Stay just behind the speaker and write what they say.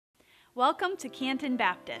Welcome to Canton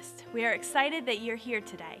Baptist. We are excited that you're here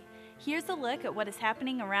today. Here's a look at what is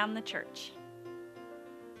happening around the church.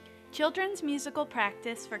 Children's musical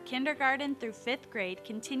practice for kindergarten through 5th grade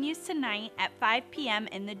continues tonight at 5 p.m.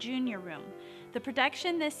 in the junior room. The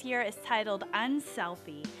production this year is titled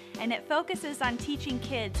Unselfie, and it focuses on teaching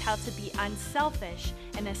kids how to be unselfish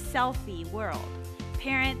in a selfie world.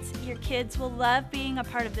 Parents, your kids will love being a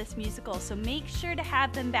part of this musical, so make sure to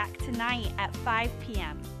have them back tonight at 5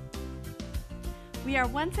 p.m. We are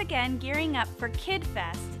once again gearing up for Kid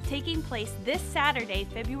Fest, taking place this Saturday,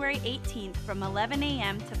 February 18th from 11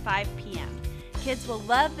 a.m. to 5 p.m. Kids will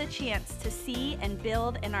love the chance to see and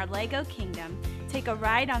build in our Lego kingdom, take a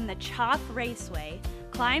ride on the Choff Raceway,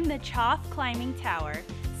 climb the Choff Climbing Tower,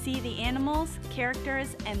 see the animals,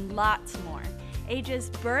 characters, and lots more.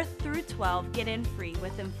 Ages birth through 12 get in free,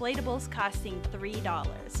 with inflatables costing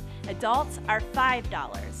 $3. Adults are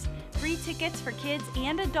 $5. Free tickets for kids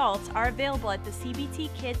and adults are available at the CBT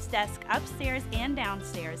Kids desk upstairs and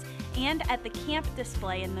downstairs, and at the camp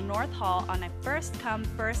display in the North Hall on a first-come,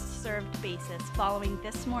 first-served basis following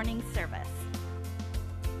this morning's service.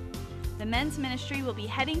 The men's ministry will be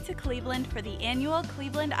heading to Cleveland for the annual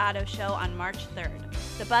Cleveland Auto Show on March 3rd.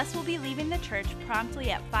 The bus will be leaving the church promptly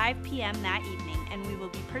at 5 p.m. that evening, and we will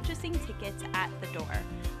be purchasing tickets at the door.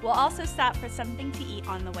 We'll also stop for something to eat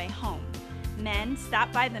on the way home. Men,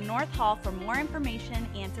 stop by the North Hall for more information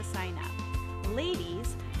and to sign up.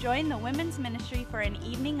 Ladies, join the women's ministry for an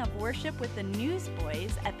evening of worship with the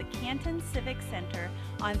Newsboys at the Canton Civic Center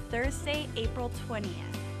on Thursday, April 20th.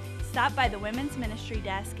 Stop by the women's ministry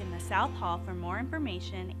desk in the South Hall for more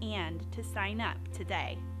information and to sign up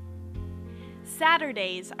today.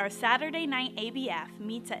 Saturdays, our Saturday night ABF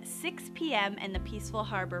meets at 6 p.m. in the Peaceful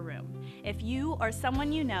Harbor Room. If you or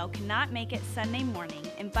someone you know cannot make it Sunday morning,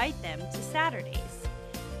 invite them to Saturdays.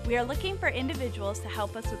 We are looking for individuals to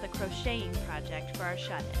help us with a crocheting project for our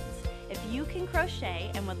shut-ins. If you can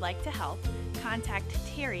crochet and would like to help, contact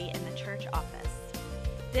Terry in the church office.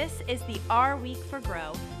 This is the R Week for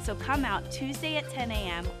Grow, so come out Tuesday at 10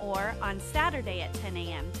 a.m. or on Saturday at 10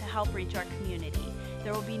 a.m. to help reach our community.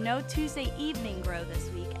 There will be no Tuesday evening Grow this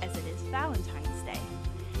week, as it is Valentine's Day.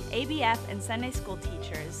 ABF and Sunday school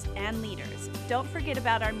teachers and leaders, don't forget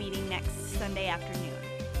about our meeting next Sunday afternoon.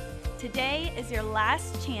 Today is your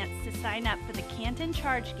last chance to sign up for the Canton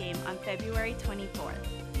Charge Game on February 24th.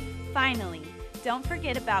 Finally, don't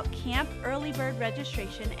forget about Camp Early Bird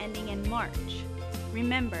registration ending in March.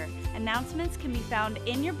 Remember, announcements can be found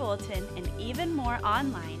in your bulletin and even more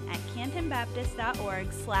online at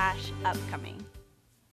cantonbaptist.org/upcoming.